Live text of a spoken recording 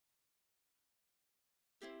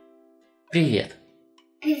Привет.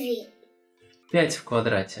 Привет. 5 в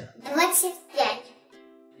квадрате. 25.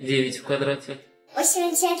 9 в квадрате.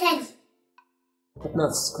 81.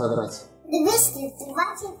 15 в квадрате.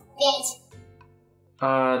 225.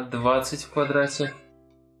 А 20 в квадрате?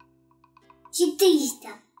 400.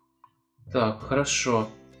 Так, хорошо.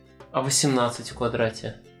 А 18 в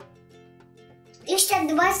квадрате?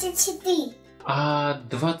 324. А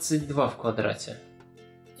 22 в квадрате?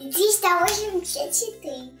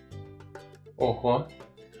 384. Ого.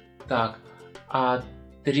 Так, а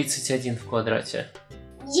 31 в квадрате?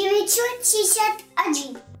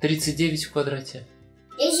 961. 39 в квадрате?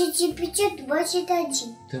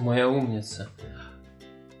 1521. Ты моя умница.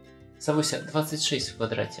 Савуся, 26 в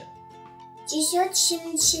квадрате?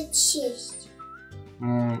 676.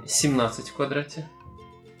 17 в квадрате?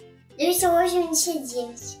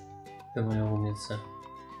 289. Ты моя умница.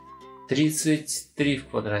 33 в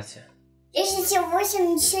квадрате?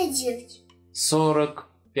 1089.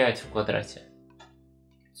 45 в квадрате?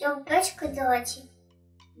 45 в квадрате.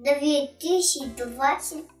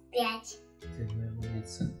 2025. Ты моя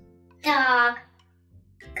умница. Так,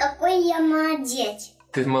 какой я молодец.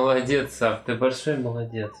 Ты молодец, Сав, ты большой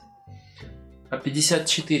молодец. А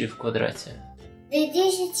 54 в квадрате?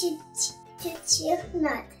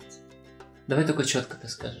 2014. Давай только четко ты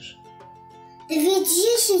скажешь.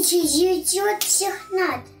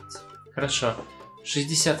 2915. Хорошо.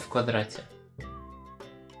 60 в квадрате?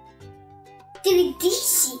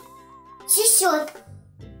 3600.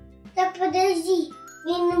 Так, подожди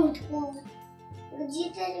минутку.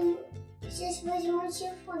 Где-то сейчас возьму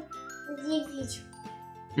телефон. Подивись.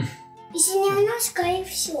 Если немножко, и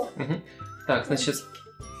все. Так, значит,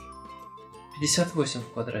 58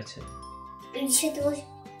 в квадрате? 58.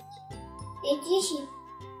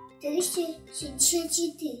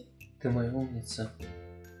 5364. Ты моя умница.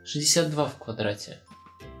 62 в квадрате?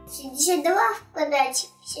 62 в квадрате.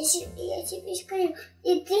 Сейчас я тебе скажу.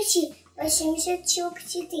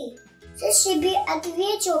 2844. Ты себе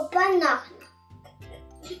ответил понахно.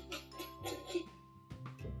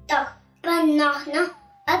 Так, понахно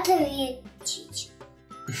ответить.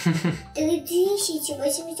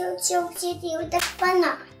 3844. Вот так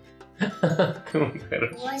понахно. Ты мой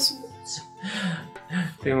хороший. Возьмите.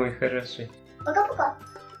 Ты мой хороший. Пока-пока.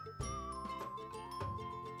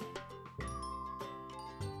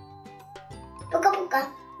 Пока-пока.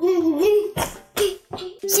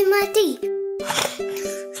 Смотри.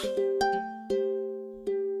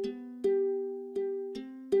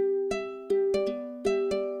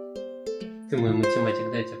 Ты мой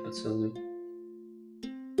математик, дай я тебя поцелую.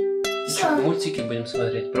 Всё. Мультики будем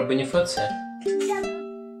смотреть про Бонифация? Да.